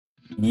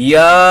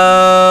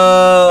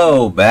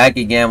Yo, back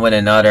again with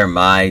another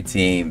My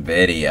Team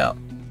video.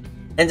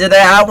 And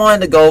today I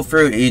wanted to go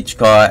through each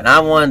card and I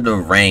wanted to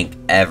rank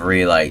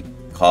every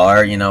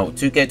card. You know,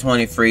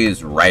 2k23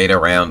 is right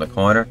around the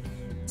corner.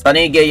 So I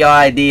need to get your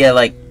idea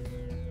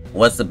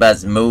what's the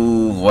best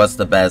move, what's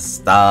the best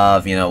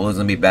stuff, you know, who's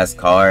gonna be best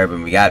card,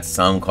 and we got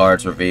some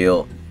cards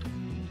revealed.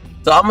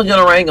 So I'm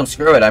gonna rank them,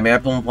 screw it. I mean,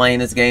 I've been playing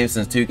this game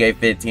since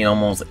 2k15,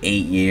 almost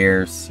 8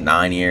 years,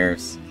 9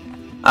 years.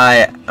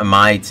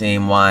 My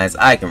team wise,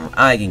 I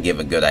can give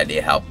a good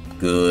idea how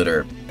good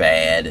or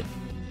bad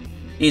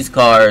these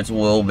cards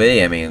will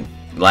be. I mean,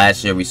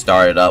 last year we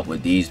started up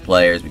with these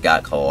players. We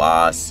got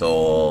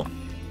Colossal,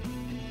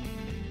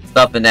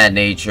 stuff in that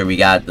nature. We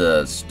got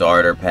the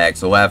starter pack,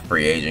 so we'll have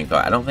free agent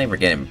card. I don't think we're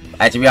getting,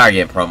 actually we are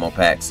getting promo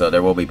packs, so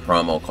there will be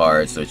promo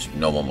cards, which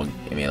no one will,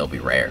 I mean, it'll be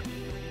rare.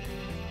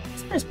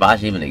 Does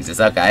Bosch even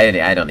exist?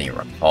 Okay, I don't even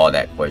recall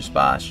that Quish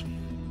Bosch.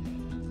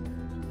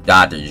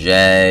 Dr.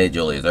 J,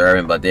 Julius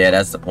Irvin, but yeah,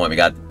 that's the point. We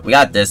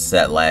got this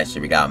set last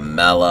year. We got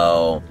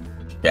Melo,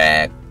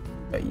 Shaq,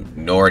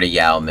 Nordy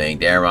Yao Ming,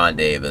 Deron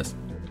Davis.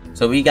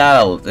 So we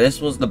got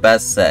this was the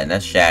best set, and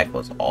that Shaq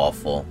was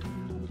awful.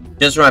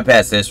 Just run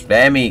past this.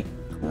 I mean,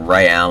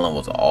 Ray Allen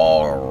was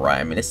alright.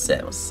 I mean, this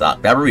set was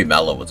sucked. That Ruby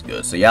Melo was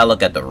good. So y'all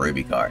look at the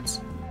Ruby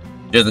cards.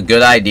 Just a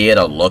good idea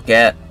to look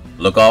at.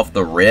 Look off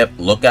the rip.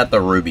 Look at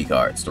the Ruby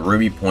cards. The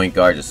Ruby point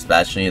guards,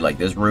 especially like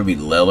this Ruby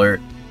Lillard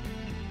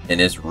and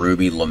this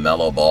Ruby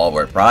LaMelo Ball,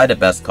 were probably the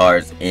best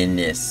cards in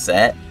this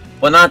set,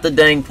 but not the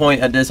dang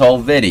point of this whole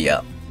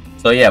video.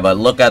 So yeah, but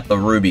look at the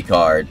Ruby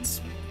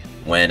cards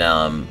when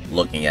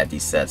looking at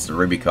these sets. The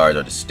Ruby cards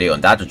are the steal,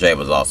 and Dr. J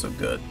was also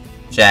good.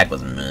 Shaq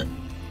was meh.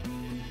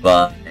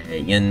 But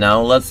you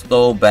know, let's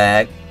go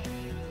back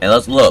and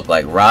let's look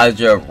like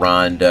Raja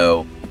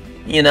Rondo.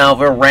 You know, if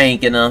we're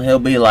ranking him, he'll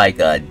be like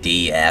a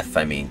DF.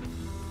 I mean,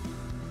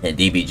 and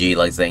DBG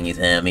like saying he's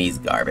him. He's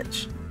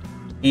garbage.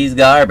 He's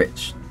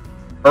garbage.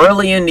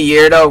 Early in the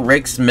year, though,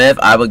 Rick Smith,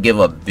 I would give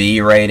a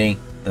B rating.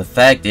 The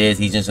fact is,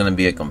 he's just going to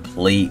be a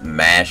complete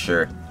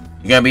masher.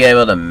 You're going to be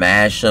able to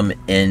mash him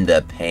in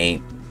the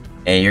paint.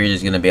 And you're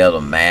just going to be able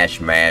to mash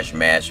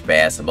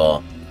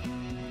basketball.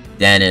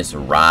 Dennis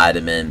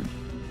Rodman.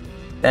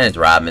 Dennis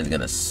Rodman's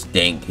going to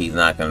stink. He's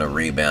not going to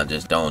rebound.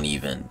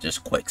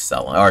 Just quick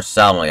sell him. Or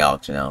sell him on the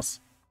auction house.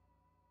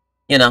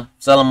 You know,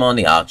 sell him on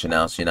the auction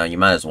house. You know, you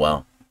might as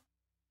well.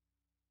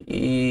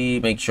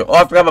 Make sure. Oh,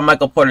 I forgot about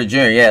Michael Porter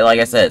Jr. Yeah,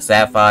 like I said,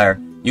 Sapphire.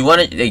 You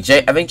want to? I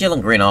think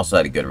Jalen Green also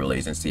had a good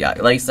release in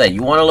CI. Like I said,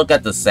 you want to look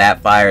at the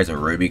Sapphires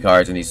and Ruby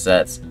cards in these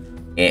sets.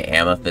 And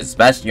Amethyst,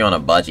 especially on a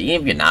budget.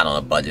 Even if you're not on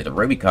a budget, the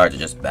Ruby cards are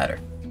just better.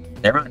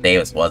 Deron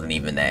Davis wasn't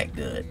even that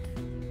good.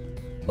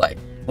 Like,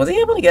 was he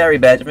able to get every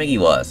badge? I think he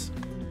was.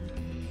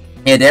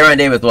 Yeah, Deron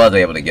Davis was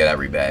able to get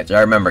every badge.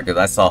 I remember because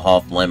I saw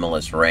Half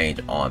Limitless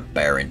Range on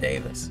Baron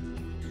Davis.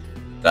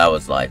 That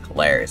was like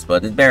hilarious,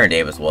 but this Baron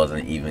Davis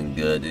wasn't even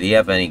good. Did he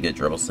have any good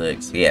dribble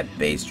six? He had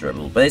base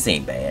dribble, but this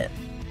ain't bad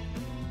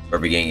for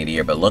beginning of the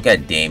year. But look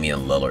at Damian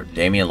Lillard.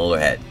 Damian Lillard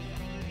had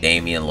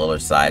Damian Lillard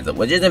size up,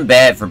 which isn't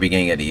bad for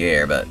beginning of the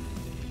year. But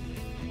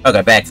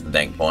okay, back to the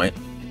dang point.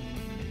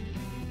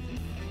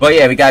 But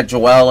yeah, we got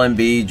Joel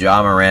Embiid,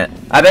 Ja Morant.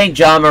 I think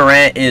Ja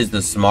Morant is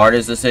the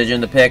smartest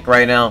decision to pick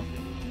right now.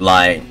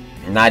 Like,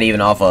 not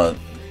even off of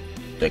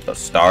like a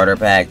starter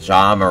pack.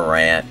 Ja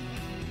Morant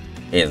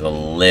is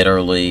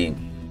literally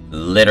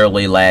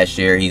last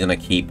year. He's gonna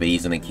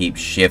keep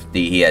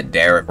shifty. He had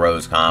Derrick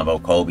Rose combo,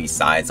 Kobe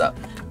size up.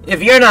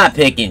 If you're not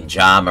picking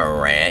Ja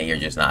Morant, you're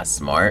just not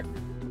smart.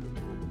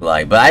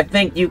 Like, but I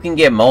think you can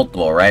get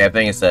multiple, right? I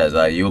think it says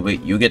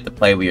you get to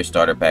play with your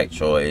starter pack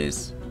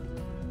choice.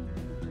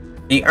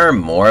 He earned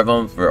more of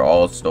them for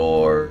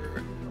All-Star.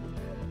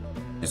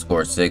 He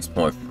scored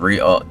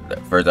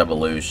 6.3 first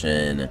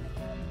evolution.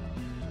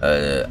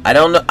 I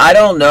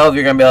don't know if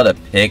you're gonna be able to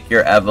pick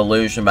your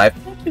evolution, but I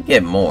think you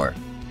get more.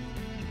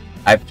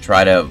 I've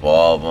tried to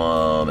evolve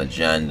them,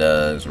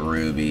 agendas,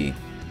 Ruby.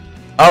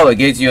 Oh, it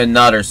gives you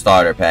another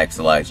starter pack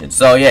selection.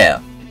 So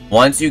yeah,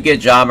 once you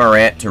get Ja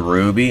Morant to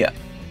Ruby,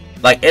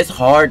 like, it's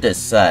hard to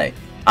say.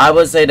 I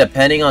would say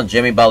depending on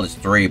Jimmy Butler's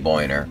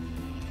three-pointer,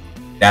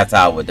 that's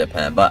how it would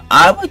depend. But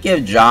I would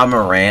give Ja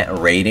Morant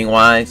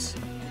rating-wise,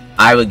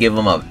 I would give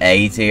him an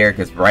A tier,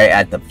 because right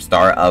at the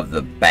start of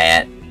the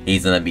bat,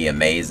 he's going to be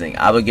amazing.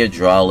 I would give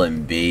Joel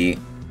Embiid.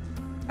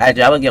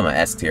 Actually, I would give him an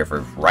S tier for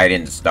right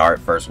in the start,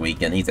 first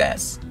weekend. He's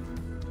S.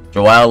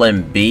 Joel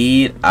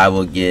Embiid, I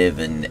will give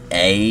an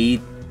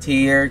A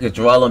tier. Because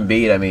Joel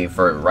Embiid, I mean,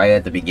 for right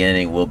at the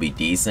beginning, will be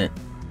decent.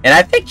 And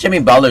I think Jimmy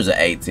Butler's an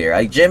A tier.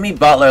 Like, Jimmy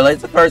Butler, like,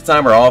 it's the first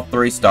time where all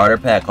three starter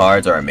pack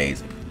cards are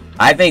amazing.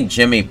 I think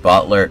Jimmy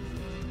Butler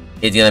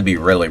is going to be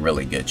really,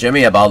 really good.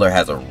 Jimmy Butler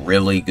has a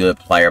really good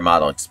player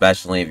model,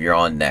 especially if you're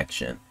on next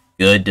gen.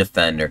 Good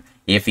defender.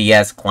 If he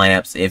has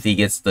clamps, if he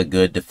gets the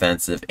good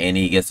defensive, and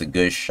he gets a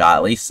good shot,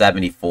 at least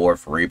 74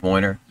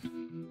 three-pointer.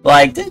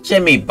 Like, this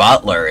Jimmy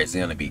Butler is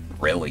going to be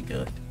really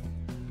good.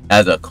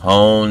 As a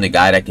cone, the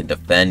guy that can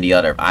defend the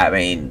other. I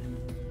mean,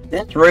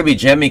 this Ruby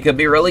Jimmy could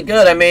be really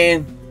good. I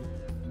mean,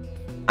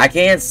 I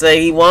can't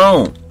say he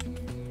won't.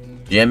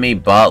 Jimmy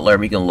Butler,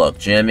 we can look.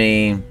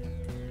 Jimmy.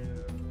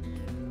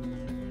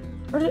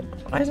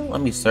 Why doesn't it let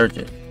me search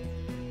it?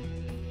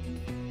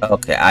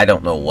 Okay, I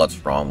don't know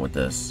what's wrong with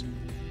this.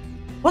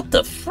 What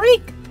the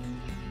freak?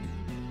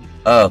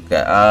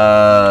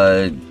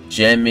 Okay,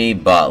 Jimmy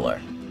Butler.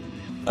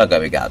 Okay,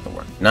 we got the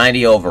work.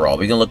 90 overall.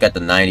 We can look at the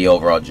 90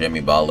 overall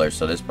Jimmy Butler,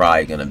 so this is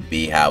probably gonna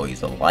be how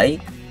he's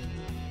alike.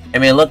 I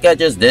mean, look at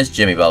just this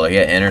Jimmy Butler. He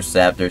had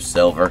interceptor,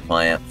 silver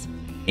clamps.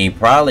 He's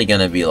probably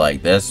gonna be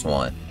like this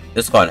one.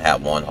 This card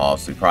had one Hall,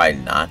 so he's probably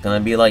not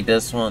gonna be like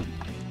this one.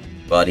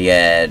 But he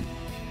had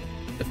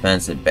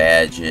defensive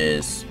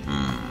badges.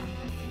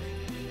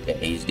 Yeah,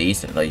 he's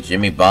decent. Like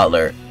Jimmy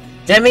Butler.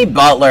 Jimmy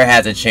Butler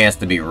has a chance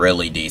to be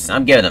really decent.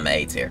 I'm giving him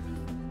A tier.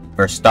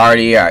 For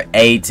starter,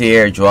 A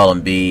tier, Joel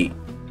Embiid.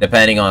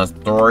 Depending on his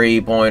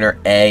three-pointer,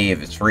 A.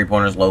 If his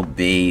three-pointer's low,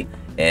 B.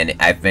 And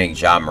I think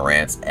John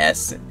Morant's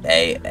S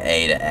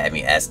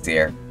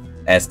tier.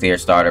 S tier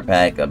starter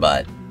pack,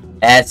 but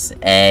S,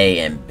 A,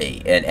 and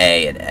B. And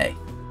A and A.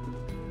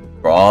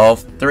 For all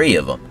three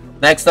of them.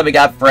 Next up, we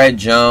got Fred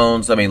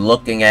Jones. I mean,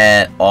 looking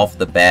at off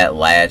the bat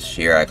last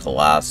year, a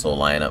colossal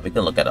lineup. We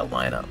can look at a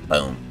lineup.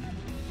 Boom.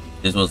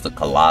 This was the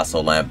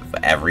colossal lineup for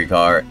every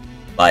card.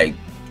 Like,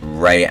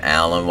 Ray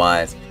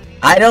Allen-wise.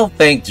 I don't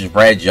think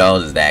Fred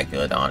Jones is that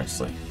good,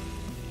 honestly.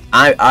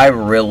 I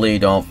really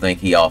don't think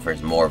he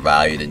offers more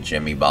value than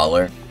Jimmy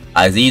Butler.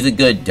 As he's a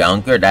good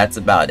dunker, that's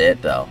about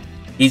it, though.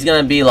 He's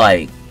gonna be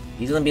like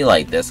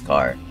this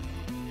card.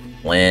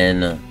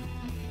 Lynn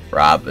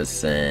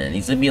Robinson.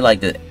 He's gonna be like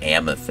the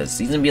Amethyst.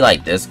 He's gonna be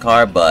like this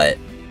card, but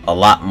a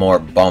lot more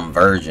bum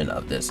version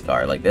of this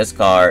card. Like, this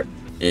card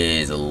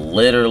is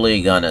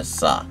literally gonna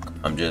suck.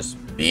 I'm just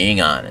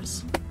being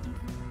honest.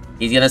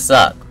 He's gonna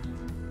suck.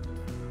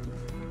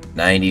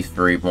 90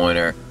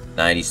 3-pointer,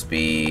 90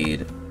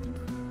 speed,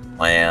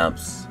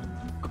 clamps.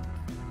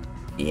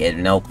 Yeah,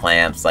 no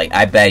clamps. Like,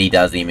 I bet he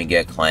doesn't even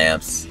get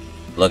clamps.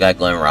 Look at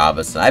Glenn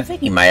Robinson. I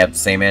think he might have the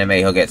same anime.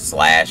 He'll get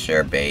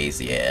slasher,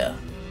 base, yeah.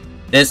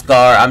 This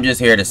card, I'm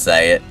just here to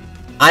say it.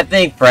 I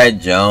think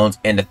Fred Jones,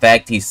 and the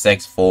fact he's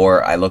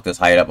 6'4", I looked his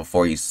height up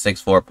before, he's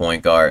 6'4"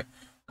 point guard.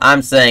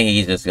 I'm saying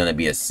he's just going to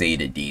be a C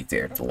to D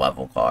tier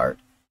level card.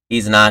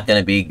 He's not going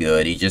to be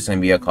good. He's just going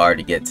to be a card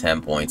to get 10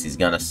 points. He's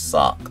going to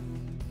suck.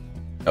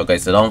 Okay,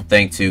 so don't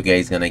think 2K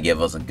is going to give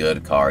us a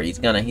good card. He's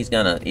gonna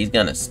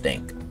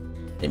stink.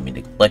 Didn't mean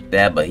to click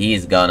that, but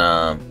he's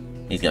gonna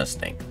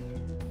stink.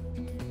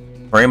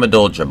 Kareem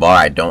Abdul-Jabbar,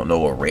 I don't know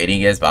what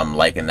rating is, but I'm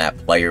liking that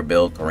player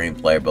build. Kareem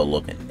player build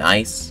looking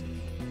nice.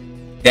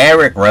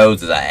 Derrick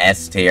Rose is a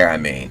S tier. I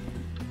mean,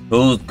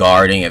 who's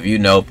guarding? If you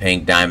know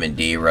Pink Diamond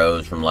D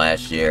Rose from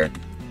last year,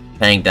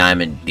 Pink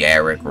Diamond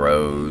Derrick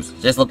Rose.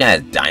 Just looking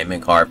at his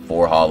Diamond card,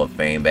 4 Hall of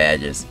Fame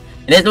badges.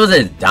 And this was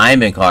his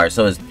Diamond card,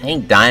 so his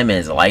Pink Diamond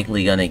is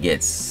likely gonna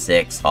get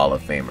 6 Hall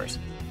of Famers.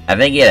 I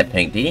think he had a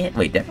Pink.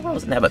 Wait, Derrick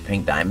Rose didn't have a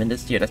Pink Diamond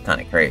this year? That's kind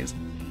of crazy.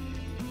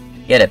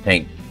 He had a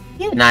Pink.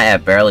 He did not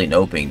have barely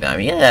no Pink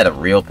Diamond. He had a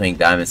real Pink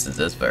Diamond since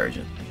this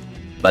version.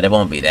 But it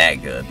won't be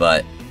that good.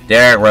 But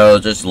Derrick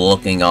Rose, just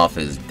looking off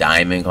his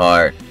Diamond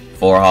card,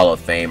 4 Hall of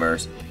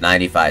Famers,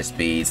 95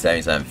 speed,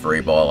 77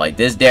 free ball. Like,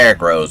 this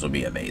Derrick Rose would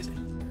be amazing.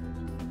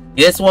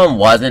 This one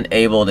wasn't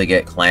able to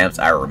get clamps.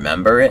 I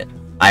remember it.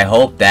 I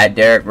hope that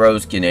Derrick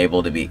Rose can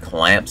able to be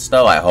clamps,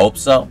 though. I hope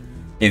so.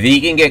 If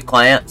he can get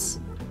clamps,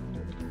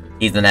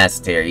 he's an S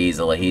tier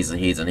easily. He's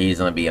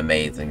gonna be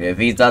amazing. If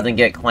he doesn't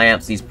get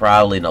clamps, he's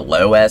probably in the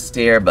low S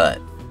tier.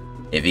 But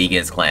if he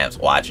gets clamps,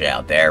 watch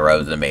out. Derrick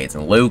Rose is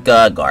amazing.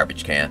 Luka,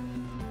 garbage can.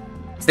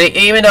 See,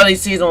 even though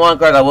these season 1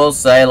 cards, I will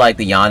say, like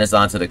the Giannis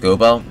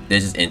Antetokounmpo,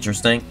 this is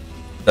interesting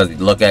because if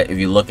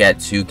you look at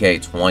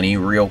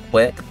 2K20 real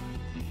quick,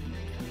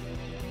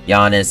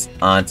 Giannis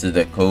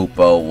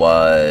Antetokounmpo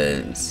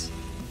was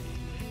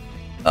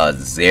a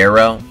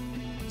 0.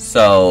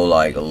 So,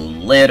 like,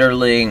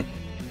 literally,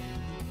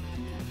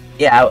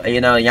 yeah, you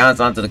know, Giannis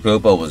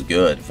Antetokounmpo was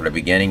good for the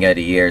beginning of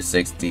the year,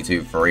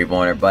 62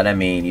 3-pointer. But I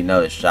mean, you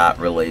know, the shot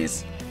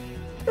release,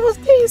 it was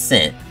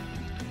decent.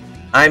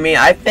 I mean,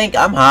 I think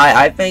I'm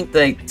high. I think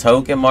the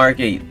token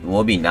market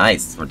will be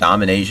nice for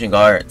domination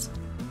cards.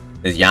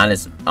 This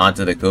Giannis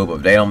Antetokounmpo,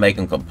 if they don't make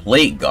him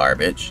complete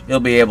garbage, he'll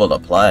be able to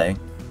play.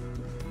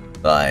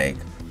 Like,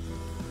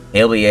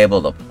 he'll be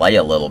able to play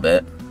a little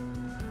bit.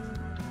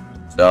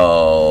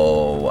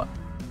 So,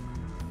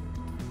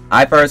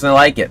 I personally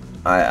like it.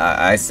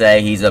 I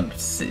say he's a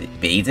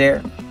B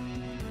tier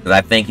because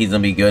I think he's gonna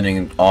be good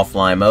in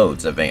offline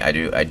modes. I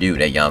do that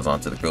Giannis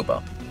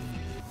Antetokounmpo.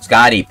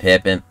 Scottie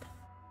Pippen.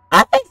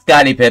 I think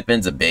Scottie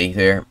Pippen's a B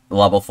tier,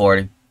 level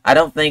 40. I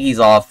don't think he's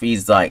off.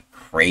 He's like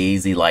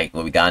crazy like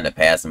what we got in the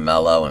past,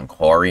 Melo and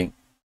Corey.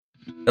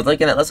 Cause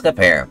let's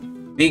compare.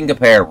 We can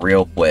compare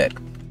real quick.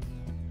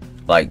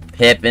 Like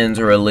Pippen's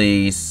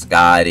release,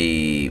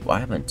 Scottie. Why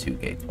haven't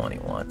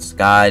 2K21?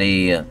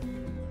 Scottie,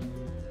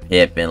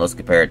 Pippen. Let's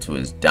compare it to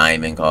his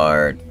Diamond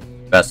card.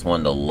 Best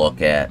one to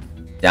look at.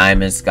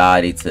 Diamond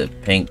Scottie to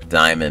Pink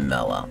Diamond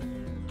Melo.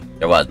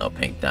 There was no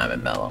Pink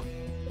Diamond Melo.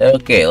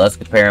 Okay, let's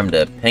compare him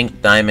to Pink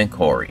Diamond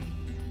Corey.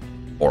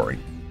 Corey.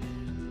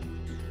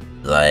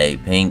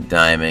 Like, Pink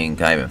Diamond,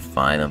 can't even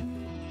find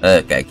him.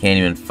 Okay, I can't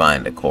even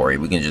find a Corey.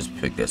 We can just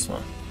pick this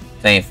one.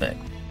 Same thing.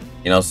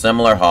 You know,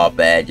 similar hall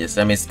badges.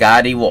 I mean,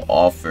 Scotty will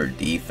offer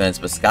defense,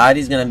 but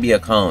Scotty's going to be a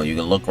cone. You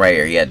can look right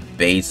here. He had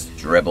base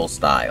dribble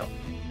style.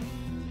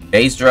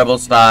 Base dribble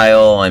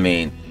style, I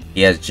mean,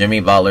 he has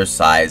Jimmy Butler's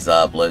size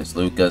up,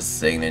 Luka's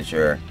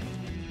signature.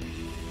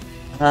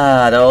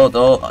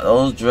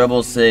 Those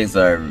dribble sigs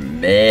are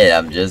mid.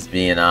 I'm just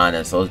being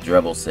honest. Those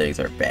dribble sigs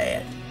are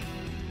bad.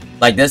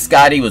 Like, this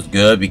Scotty was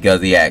good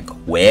because he had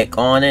quick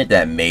on it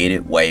that made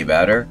it way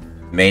better.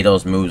 Made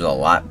those moves a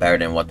lot better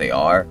than what they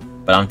are.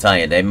 But I'm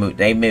telling you,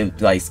 they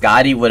moved, like,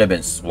 Scotty would have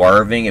been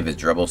swerving if his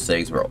dribble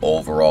sigs were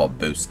overall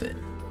boosted.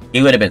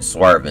 He would have been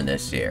swerving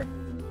this year.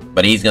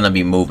 But he's going to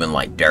be moving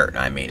like dirt.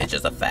 I mean, it's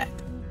just a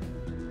fact.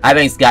 I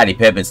think Scottie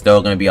Pippen's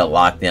still going to be a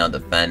lockdown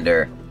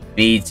defender.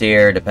 B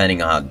tier,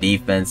 depending on how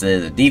defense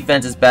is. If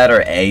defense is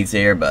better, A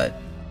tier, but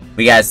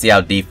we got to see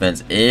how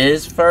defense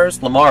is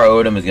first. Lamar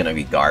Odom is going to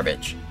be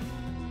garbage.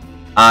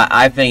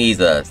 I think he's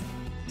a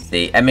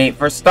C. I mean,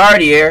 for the start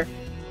of the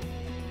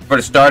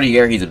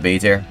year, he's a B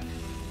tier.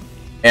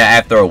 And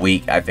after a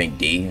week, I think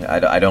D.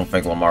 I don't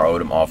think Lamar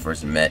Odom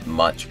offers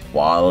much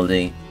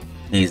quality.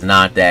 He's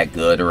not that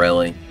good,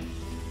 really.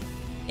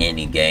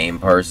 Any game,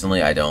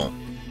 personally, I don't.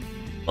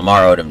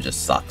 Lamar Odom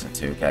just sucks in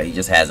 2K. He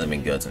just hasn't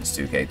been good since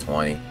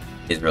 2K20.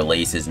 His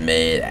release is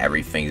mid.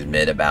 Everything's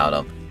mid about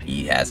him.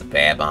 He has a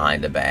bad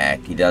behind the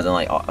back. He doesn't,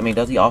 like, I mean,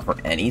 does he offer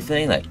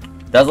anything? Like,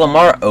 does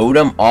Lamar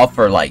Odom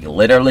offer, like,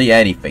 literally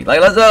anything?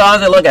 Like, let's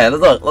honestly look at it.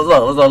 Let's look.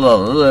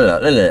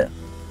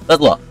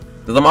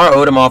 Does Lamar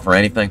Odom offer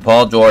anything?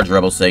 Paul George,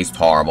 dribble 6,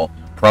 horrible.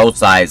 Pro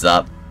size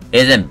up.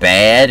 Isn't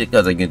bad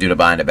because he can do the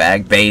behind the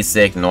back.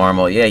 Basic,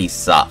 normal. Yeah, he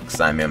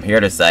sucks. I mean, I'm here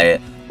to say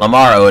it.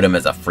 Lamar Odom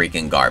is a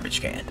freaking garbage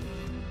can.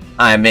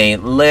 I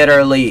mean,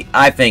 literally,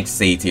 I think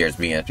C tier is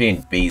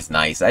being B's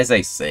nice. I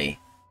say C.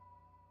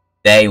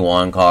 Day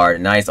 1 card,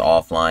 nice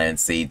offline,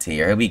 C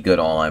tier. He'll be good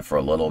online for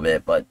a little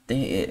bit, but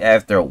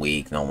after a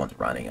week, no one's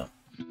running him.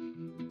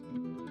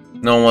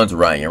 No one's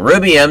running him.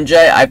 Ruby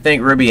MJ, I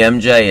think Ruby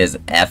MJ is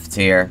F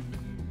tier.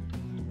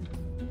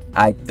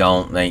 I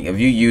don't think. If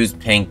you used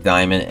Pink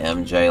Diamond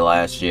MJ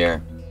last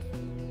year,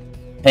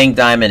 Pink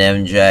Diamond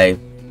MJ,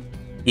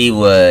 he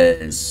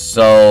was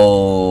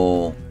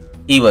so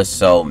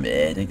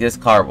mid. Like, this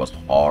card was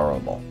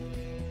horrible.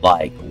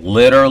 Like,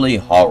 literally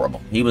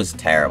horrible. He was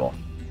terrible.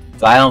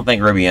 So I don't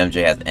think Ruby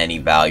MJ has any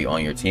value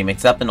on your team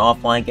except in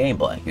offline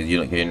gameplay. Because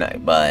you're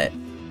not, but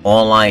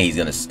online he's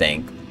gonna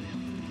stink.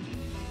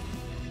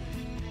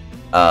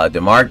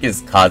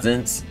 DeMarcus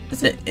Cousins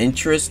is an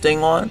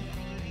interesting one.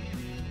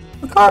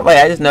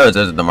 Wait, I just noticed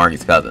there's a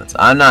DeMarcus Cousins.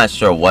 I'm not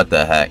sure what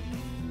the heck.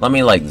 Let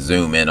me, like,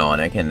 zoom in on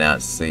it. I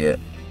cannot see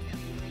it.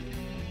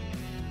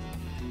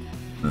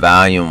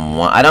 Volume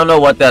 1. I don't know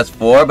what that's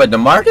for, but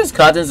DeMarcus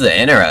Cousins is an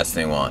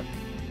interesting one.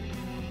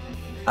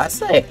 I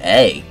say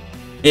A.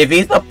 If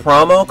he's a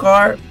promo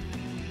card,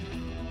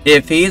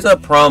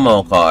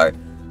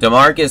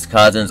 DeMarcus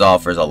Cousins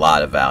offers a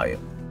lot of value.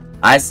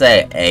 I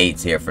say A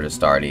tier for the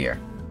start of the year.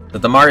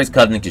 If DeMarcus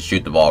Cousins can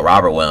shoot the ball,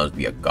 Robert Williams would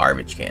be a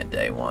garbage can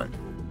day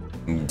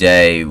 1.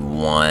 Day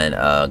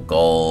 1,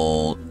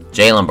 gold.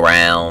 Jaylen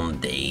Brown,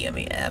 D. I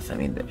mean, F. I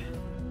mean,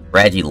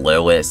 Reggie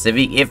Lewis.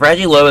 If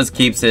Reggie Lewis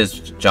keeps his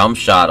jump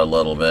shot a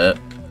little bit,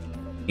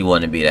 he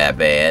wouldn't be that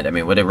bad. I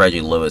mean, what did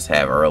Reggie Lewis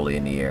have early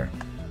in the year?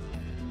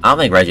 I don't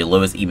think Reggie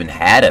Lewis even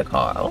had a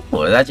car.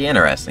 Oh, that's actually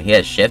interesting. He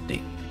had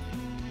Shifty.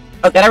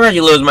 Okay, that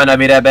Reggie Lewis might not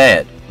be that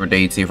bad for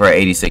DT for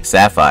 86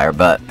 Sapphire,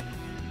 but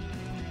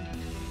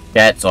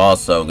that's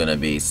also going to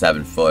be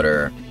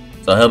 7-footer.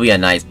 So he'll be a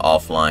nice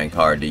offline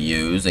card to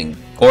use. And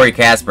Corey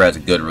Casper has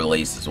a good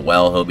release as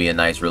well. He'll be a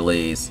nice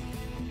release.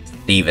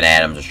 Steven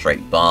Adams, a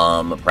straight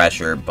bum.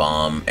 Pressure,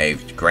 bum.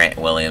 Grant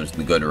Williams,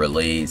 the good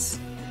release.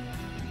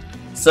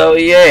 So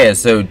yeah,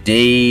 so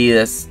D,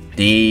 that's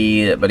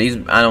D. But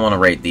I don't want to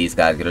rate these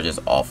guys because they're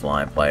just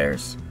offline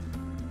players.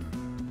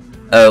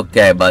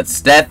 Okay, but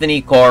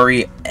Stephanie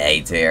Corey,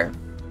 A tier.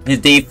 His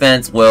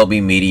defense will be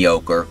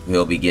mediocre.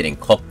 He'll be getting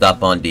cooked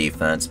up on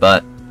defense,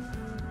 but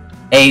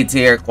A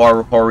tier.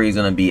 Corey's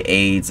going to be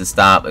AIDS to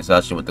stop,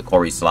 especially with the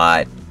Corey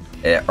slide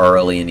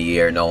early in the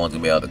year. No one's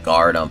going to be able to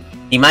guard him.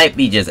 He might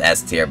be just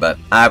S tier, but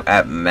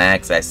at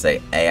max, I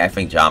say A. I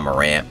think John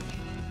Morant.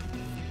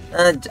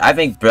 I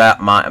think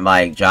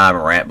John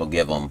Morant will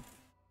give him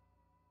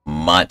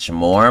much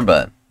more,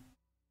 but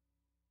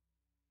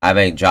I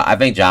think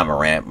John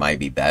Morant might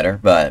be better,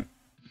 but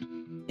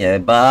yeah,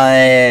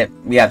 but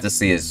we have to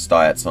see his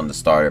stats on the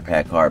starter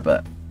pack card,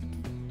 but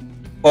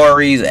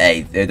Corey's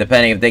A.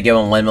 Depending if they give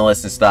him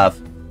Limitless and stuff,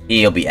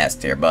 he'll be S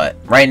tier, but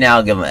right now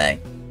I'll give him A.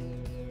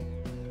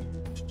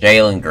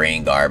 Jalen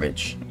Green,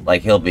 garbage.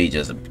 Like, he'll be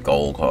just a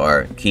gold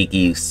card.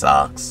 Kiki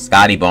sucks.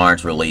 Scotty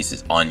Barnes release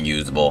is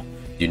unusable.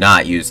 Do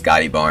not use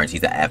Scotty Barnes.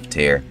 He's an F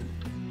tier.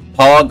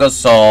 Paul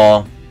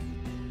Gasol.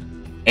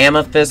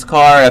 Amethyst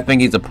card. I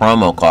think he's a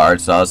promo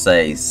card, so I'll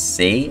say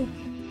C.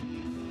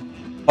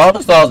 Paul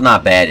Gasol's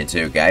not bad in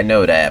 2K. I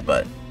know that,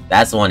 but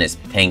That's when it's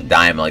pink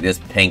diamond. Like, this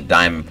pink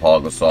diamond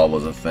Paul Gasol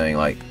was a thing.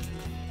 Like,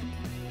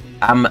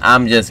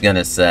 I'm just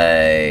gonna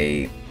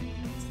say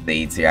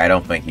C tier. I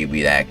don't think he'd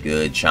be that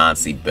good.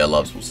 Chauncey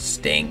Billups will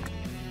stink.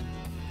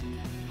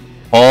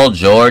 Paul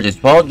George. Is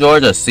Paul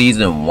George a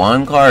season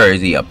 1 card, or is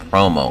he a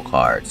promo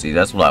card? See,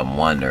 that's what I'm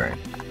wondering.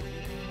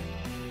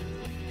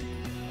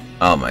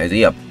 Is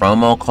he a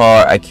promo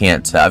card? I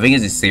can't tell. I think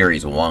it's a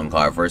series 1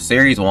 card. For a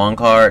series 1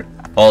 card,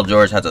 Paul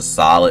George has a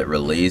solid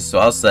release, so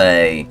I'll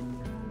say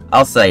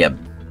a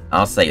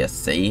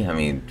C. I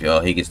mean,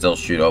 he can still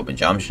shoot open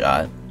jump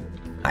shot.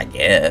 I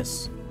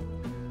guess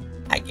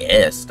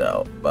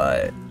though,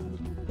 but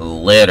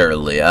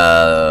literally,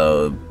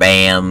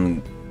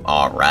 Bam,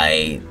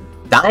 alright.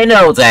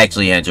 Dino's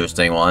actually an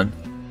interesting one.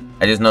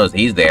 I just noticed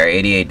he's there.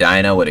 88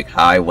 Dino with a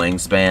high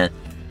wingspan.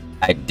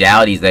 I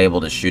doubt he's able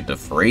to shoot the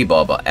free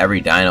ball, but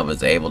every Dino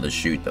is able to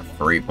shoot the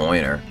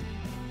free-pointer.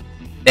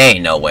 There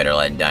ain't no way they're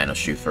letting Dino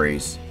shoot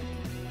frees.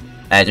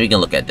 As we can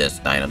look at this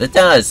Dino. This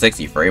Dino has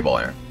 60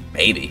 free-pointer.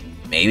 Maybe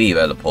he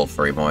better pull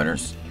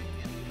free-pointers.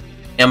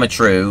 I'm a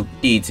true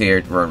D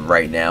tier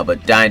right now,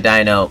 but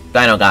Dino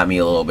got me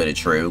a little bit of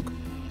true.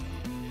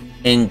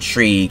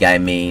 Intrigue, I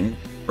mean.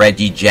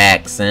 Reggie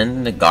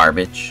Jackson, the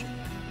garbage.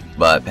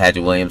 But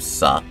Patrick Williams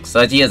sucks.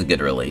 So he has a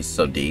good release,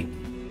 so D.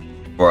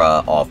 For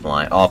a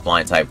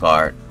offline type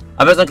card.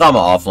 I'm just gonna call him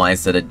an offline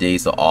instead of D,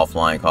 so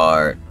offline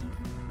card.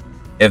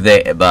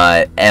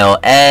 But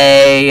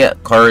LA,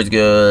 Kerr's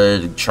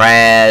good,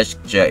 trash,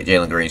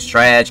 Jalen Green's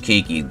trash,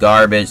 Kiki's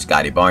garbage,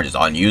 Scotty Barnes is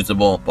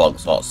unusable, Paul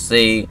Gasol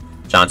C,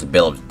 Chauncey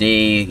Billups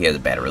D, he has a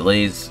bad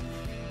release,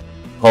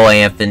 Cole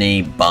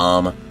Anthony,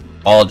 bum,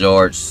 Paul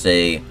George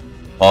C,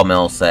 Paul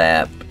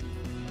Millsap,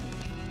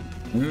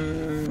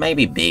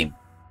 maybe B.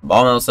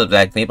 Paul Millsap,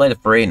 can he play the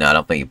 3? No, I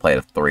don't think he played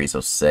a 3,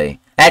 so C.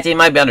 Actually, he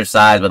might be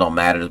undersized, but don't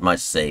matter as much,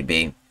 C,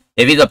 B.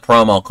 If he's a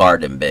promo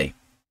card, then B.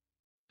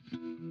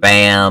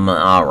 Bam,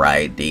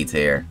 alright, D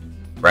tier.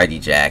 Reggie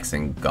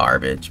Jackson,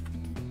 garbage.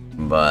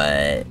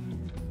 But...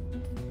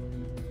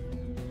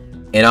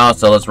 And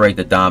also, let's rate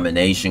the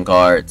domination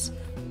cards.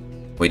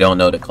 We don't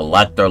know the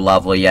collector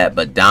level yet,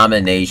 but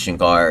domination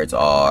cards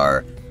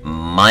are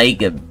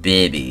Mike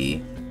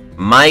Bibby.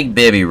 Mike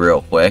Bibby,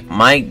 real quick.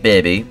 Mike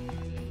Bibby.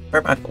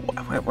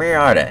 Where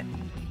are they?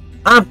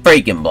 I'm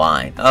freaking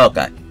blind.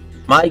 Okay.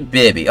 Mike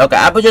Bibby. Okay,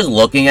 I was just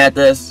looking at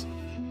this.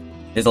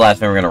 This is the last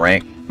thing we're going to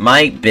rank.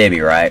 Mike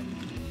Bibby, right?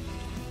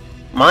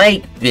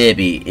 Mike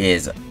Bibby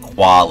is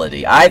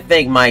quality. I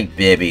think Mike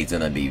Bibby's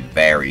going to be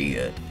very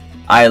good.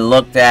 I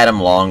looked at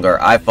him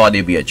longer. I thought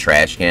he'd be a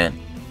trash can.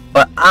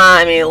 But,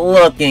 I mean,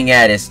 looking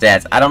at his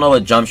stats, I don't know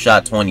what jump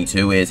shot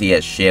 22 is. He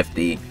has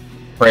shifty.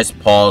 Chris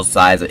Paul's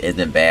size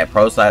isn't bad.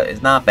 Pro size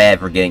is not bad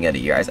for getting it a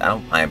year. I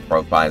don't mind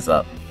pro size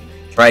up.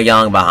 Trae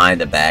Young behind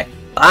the back.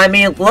 I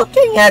mean,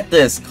 looking at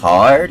this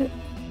card,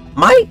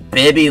 Mike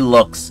Bibby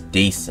looks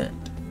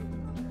decent.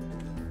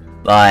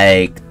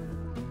 Like,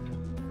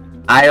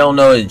 I don't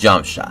know his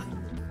jump shot.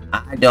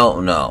 I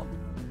don't know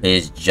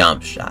his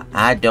jump shot.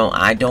 I don't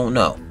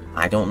know.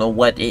 I don't know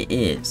what it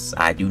is.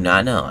 I do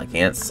not know. I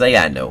can't say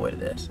I know what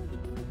it is.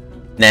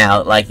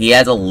 Now, like, he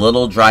has a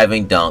little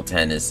driving dunk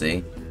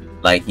tendency.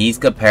 Like, he's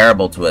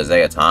comparable to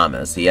Isaiah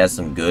Thomas. He has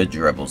some good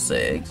dribble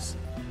sigs.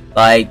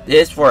 Like,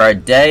 this for a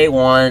day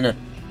one,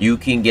 you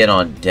can get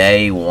on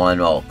day one,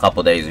 well, a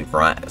couple days of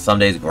grind. Some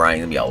days of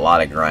grinding, gonna be a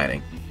lot of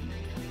grinding.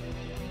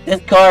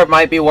 This card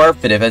might be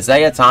worth it. If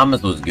Isaiah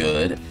Thomas was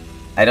good,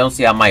 I don't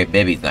see how Mike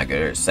Bibby's not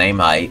good. Same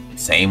height,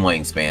 same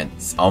wingspan,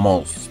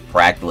 almost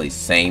practically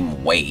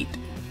same weight.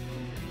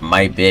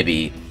 Mike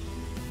Bibby,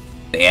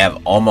 they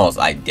have almost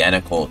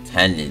identical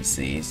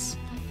tendencies.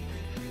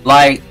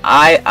 Like,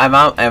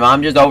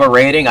 I'm just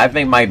overrating. I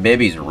think Mike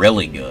Bibby's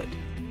really good.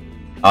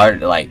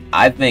 Like,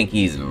 I think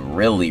he's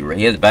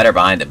he is better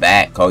behind the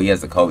back. He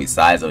has the Kobe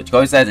size, which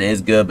Kobe size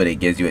is good, but it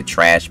gives you a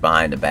trash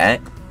behind the back.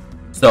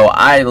 So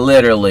I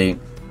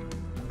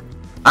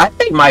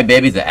think Mike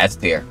Bibby's an S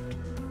tier.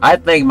 I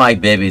think Mike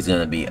Bibby's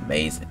gonna be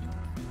amazing.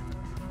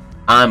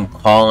 I'm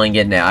calling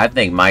it now. I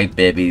think Mike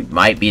Bibby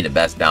might be the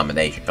best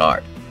domination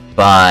card,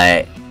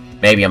 but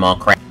maybe I'm on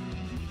crap.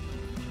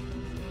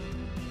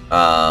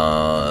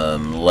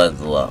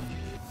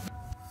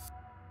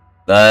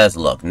 Let's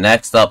look.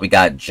 Next up, we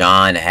got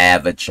John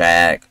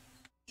Havlicek.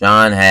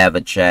 John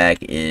Havlicek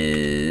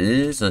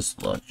is... Let's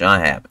look. John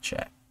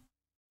Havlicek.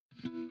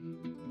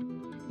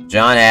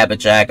 John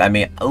Havlicek, I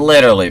mean,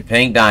 literally,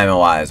 pink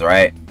diamond-wise,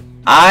 right?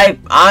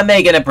 I'm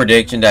making a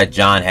prediction that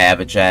John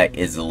Havlicek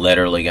is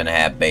literally going to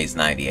have base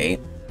 98.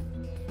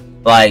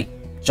 Like,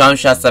 jump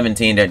shot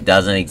 17 that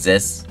doesn't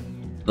exist.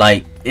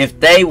 Like, if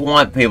they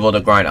want people to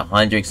grind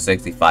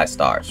 165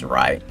 stars,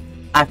 right?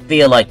 I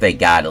feel like they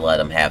gotta let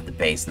him have the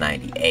base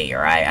 98,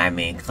 right? I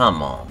mean,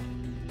 come on.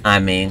 I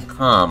mean,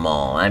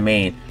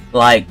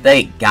 like,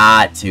 they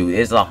got to.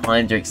 It's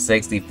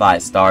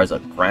 165 stars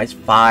of grind.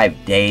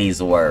 5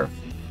 days worth.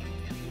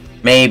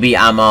 Maybe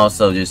I'm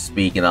also just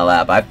speaking a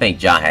lot, but I think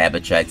John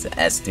Havlicek's an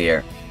S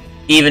tier.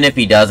 Even if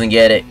he doesn't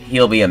get it,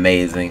 he'll be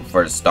amazing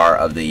for the start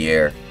of the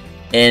year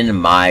in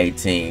my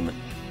team.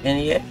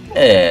 And yeah,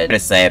 I'm gonna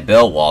say it,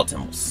 Bill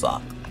Walton will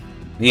suck.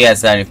 He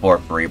has 74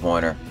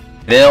 3-pointer.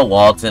 Bill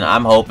Walton,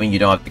 I'm hoping you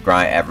don't have to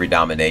grind every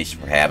domination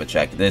for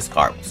Havlicek. This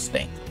card will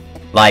stink.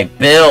 Like,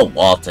 Bill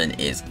Walton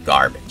is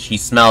garbage. He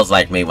smells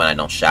like me when I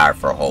don't shower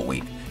for a whole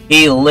week.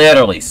 He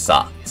literally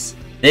sucks.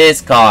 This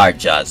card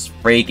just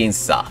freaking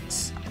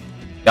sucks.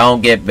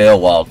 Don't get Bill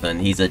Walton.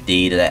 He's a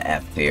D to the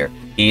F tier.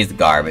 He's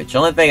garbage. The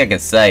only thing I can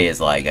say is,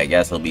 like, I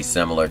guess he'll be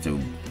similar to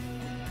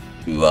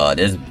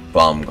this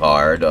bum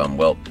card,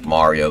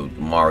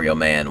 Mario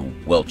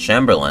Man, Wilt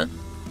Chamberlain.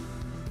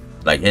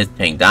 Like his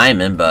pink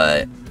diamond,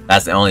 but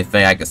that's the only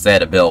thing I can say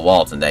to Bill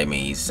Walton. I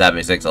mean, he's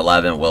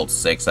 76'11", Wilt's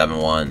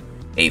 6'7",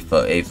 8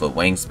 foot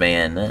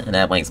wingspan, and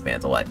that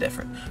wingspan's a lot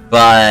different.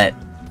 But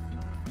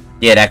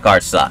yeah, that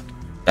card sucked.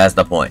 That's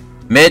the point.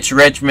 Mitch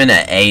Richmond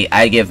at 8.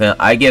 I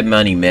give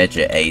Money Mitch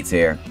at A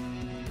tier.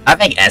 I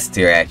think S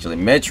tier actually.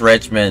 Mitch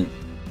Richmond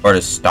for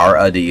the start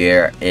of the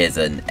year is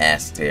an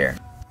S tier.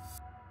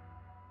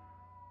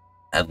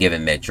 I'm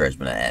giving Mitch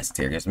Richmond an S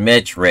tier because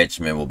Mitch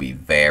Richmond will be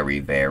very,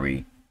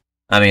 very.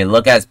 I mean,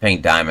 look at his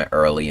pink diamond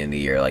early in the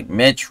year. Like,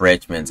 Mitch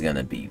Richmond's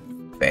gonna be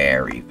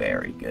very,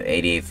 very good.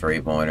 88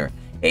 3-pointer,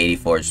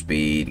 84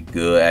 speed,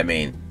 good. I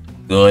mean,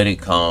 good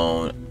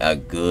cone, a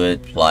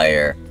good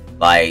player.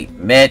 Like,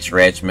 Mitch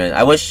Richmond,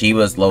 I wish he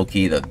was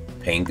low-key the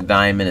pink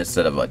diamond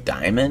instead of a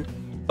diamond.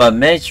 But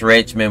Mitch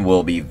Richmond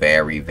will be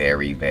very,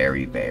 very,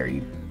 very, very,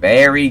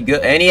 very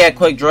good. And he had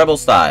quick dribble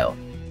style.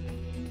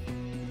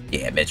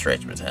 Yeah, Mitch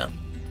Richmond's him.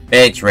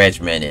 Mitch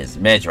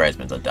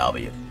Richmond's a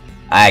W.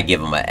 I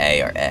give him an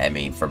A, or I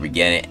mean, for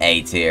beginning,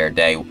 A tier.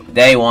 Day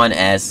 1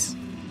 S,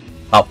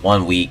 up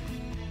 1 week,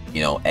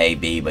 you know, A,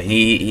 B. But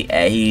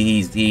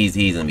he's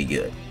gonna be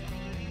good.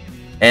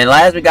 And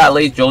last but not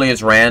least,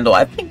 Julius Randle.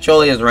 I think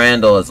Julius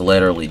Randle is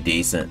literally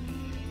decent.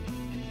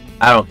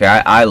 I don't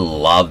care. I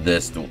love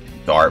this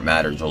Dark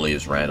Matter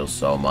Julius Randle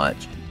so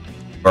much.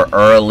 For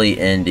early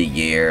in the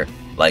year,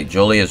 like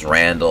Julius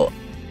Randle,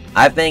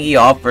 I think he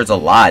offers a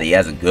lot. He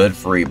has a good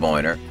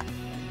 3-pointer.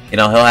 You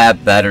know, he'll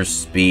have better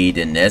speed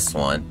in this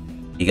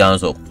one. He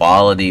comes with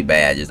quality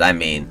badges. I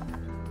mean,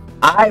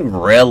 I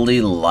really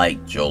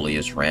like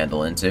Julius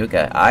Randle in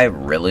 2K. I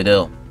really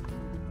do.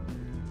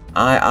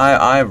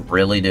 I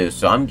really do.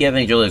 So I'm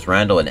giving Julius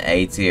Randle an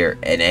A tier,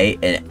 an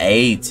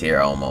A tier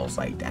almost.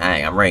 Like,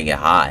 dang, I'm rating it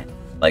high.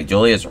 Like,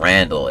 Julius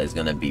Randle is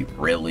gonna be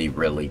really,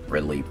 really,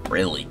 really,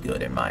 really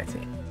good in my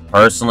team.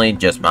 Personally,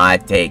 just my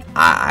take.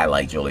 I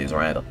like Julius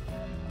Randle.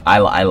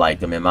 I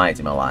like him in my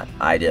team a lot.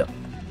 I do.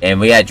 And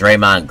we had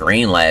Draymond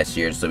Green last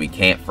year, so we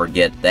can't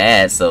forget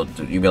that. So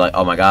you'd be like,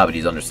 oh my god, but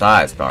he's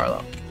undersized,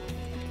 Carlo.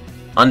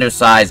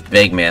 Undersized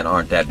big men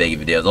aren't that big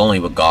of a deal. It's only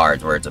with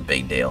guards where it's a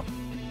big deal.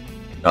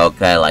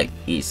 Okay, like,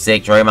 he's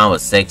 6. Draymond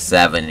was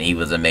 6'7", and he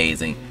was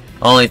amazing.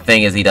 Only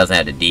thing is he doesn't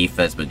have the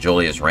defense, but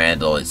Julius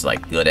Randle is,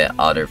 like, good at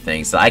other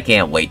things. So I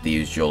can't wait to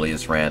use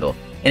Julius Randle.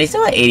 And he's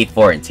still at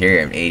 84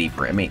 interior and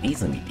 84. I mean, he's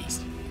going to be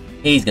decent.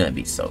 He's going to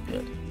be so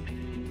good.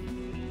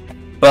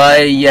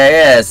 But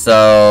yeah,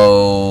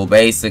 so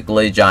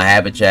basically John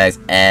Havlicek's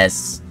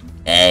S,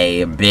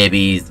 A,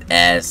 Bibby's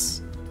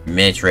S,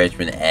 Mitch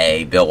Richmond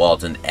A, Bill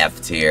Walton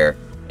F tier,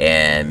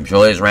 and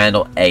Julius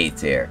Randle A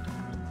tier.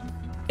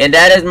 And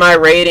that is my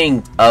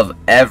rating of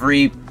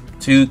every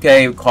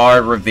 2K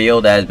card reveal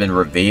that has been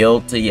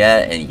revealed to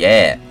yet. And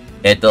yeah,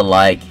 hit the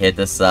like, hit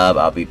the sub.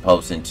 I'll be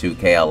posting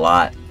 2K a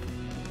lot.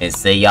 And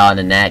see y'all in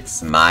the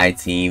next My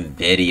Team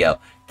video.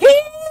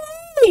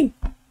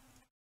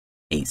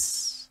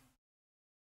 Peace.